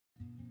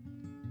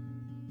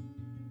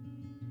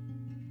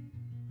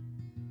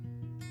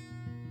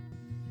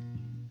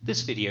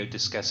This video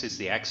discusses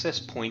the Access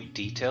Point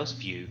Details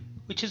view,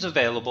 which is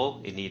available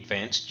in the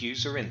Advanced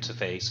User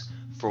Interface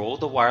for all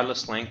the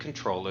wireless LAN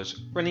controllers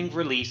running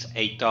Release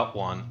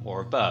 8.1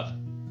 or above.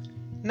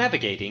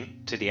 Navigating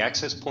to the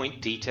Access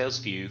Point Details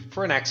view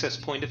for an access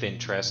point of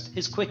interest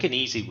is quick and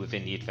easy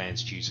within the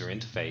Advanced User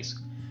Interface.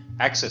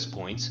 Access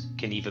points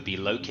can either be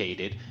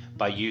located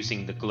by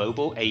using the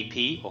Global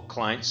AP or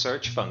Client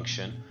Search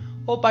function,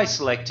 or by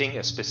selecting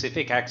a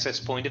specific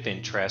access point of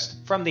interest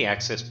from the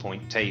access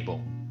point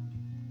table.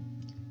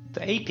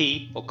 The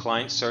AP or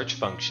Client Search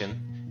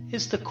function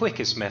is the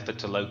quickest method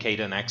to locate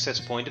an access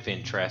point of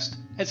interest,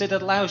 as it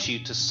allows you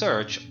to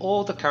search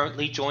all the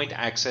currently joined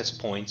access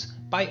points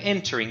by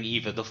entering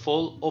either the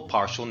full or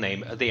partial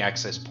name of the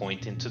access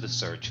point into the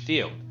search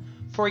field.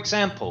 For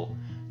example,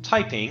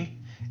 typing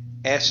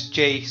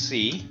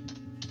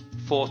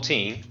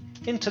SJC14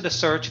 into the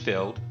search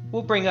field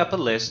will bring up a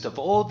list of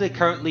all the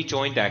currently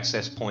joined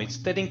access points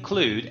that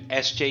include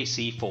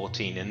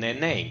SJC14 in their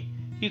name.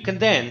 You can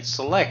then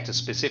select a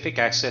specific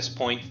access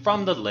point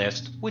from the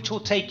list, which will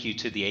take you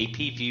to the AP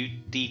View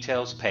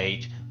Details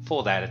page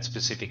for that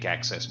specific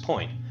access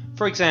point.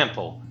 For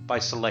example, by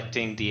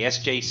selecting the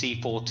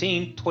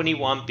SJC14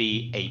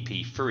 21B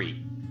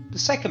AP3. The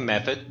second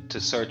method to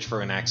search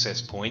for an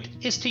access point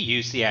is to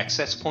use the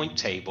access point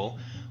table,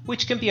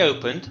 which can be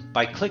opened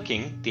by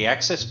clicking the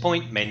access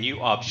point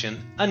menu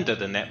option under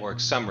the network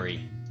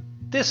summary.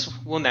 This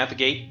will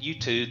navigate you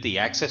to the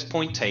access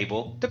point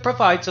table that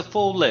provides a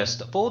full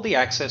list of all the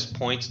access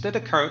points that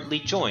are currently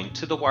joined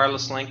to the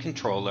wireless LAN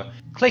controller.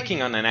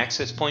 Clicking on an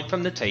access point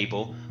from the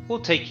table will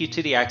take you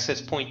to the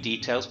access point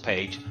details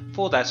page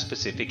for that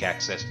specific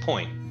access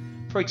point.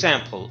 For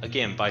example,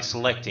 again by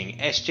selecting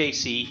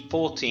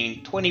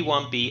SJC14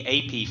 21B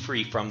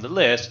AP3 from the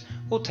list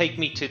will take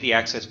me to the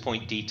access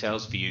point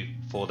details view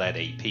for that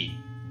AP.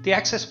 The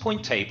access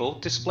point table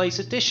displays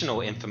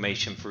additional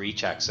information for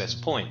each access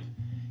point.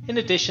 In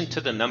addition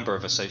to the number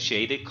of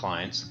associated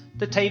clients,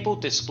 the table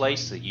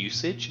displays the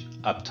usage,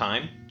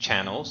 uptime,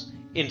 channels,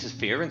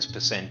 interference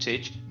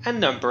percentage, and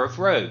number of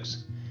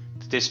rogues.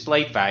 The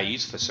displayed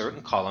values for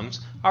certain columns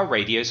are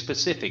radio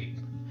specific,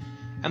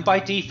 and by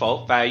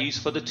default values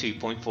for the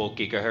 2.4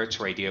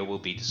 GHz radio will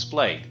be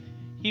displayed.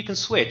 You can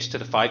switch to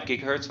the 5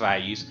 GHz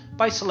values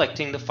by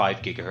selecting the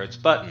 5 GHz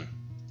button.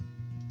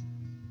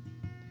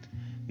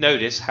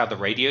 Notice how the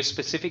radio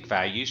specific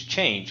values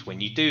change when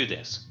you do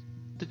this.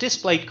 The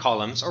displayed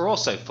columns are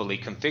also fully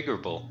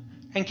configurable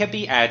and can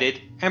be added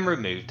and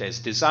removed as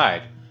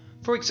desired.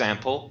 For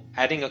example,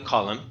 adding a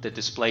column that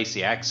displays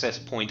the access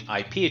point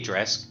IP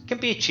address can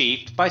be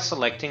achieved by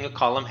selecting a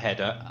column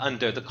header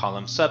under the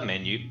column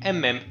submenu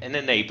and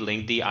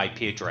enabling the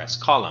IP address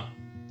column.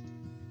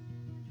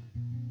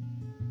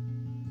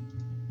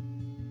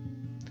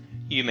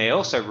 You may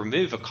also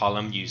remove a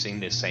column using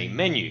this same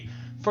menu,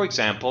 for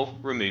example,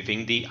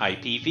 removing the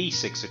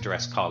IPv6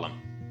 address column.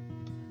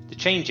 The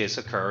changes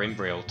occur in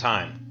real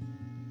time.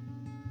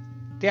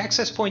 The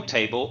access point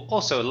table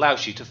also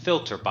allows you to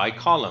filter by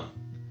column.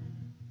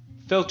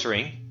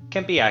 Filtering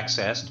can be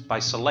accessed by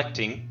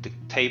selecting the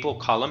table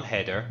column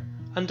header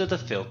under the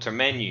filter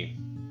menu.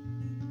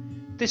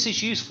 This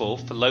is useful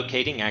for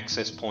locating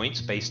access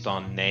points based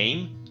on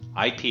name,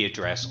 IP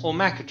address, or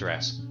MAC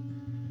address.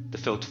 The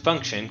filter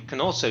function can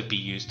also be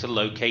used to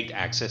locate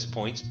access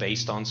points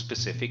based on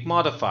specific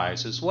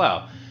modifiers as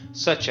well,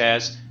 such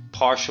as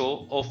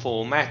partial or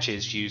full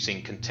matches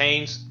using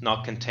contains,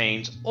 not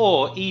contains,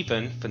 or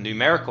even for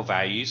numerical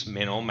values,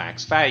 min or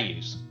max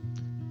values.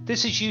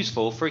 This is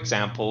useful, for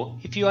example,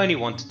 if you only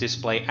want to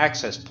display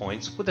access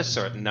points with a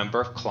certain number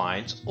of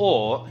clients,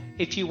 or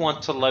if you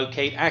want to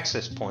locate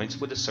access points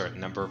with a certain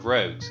number of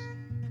rogues.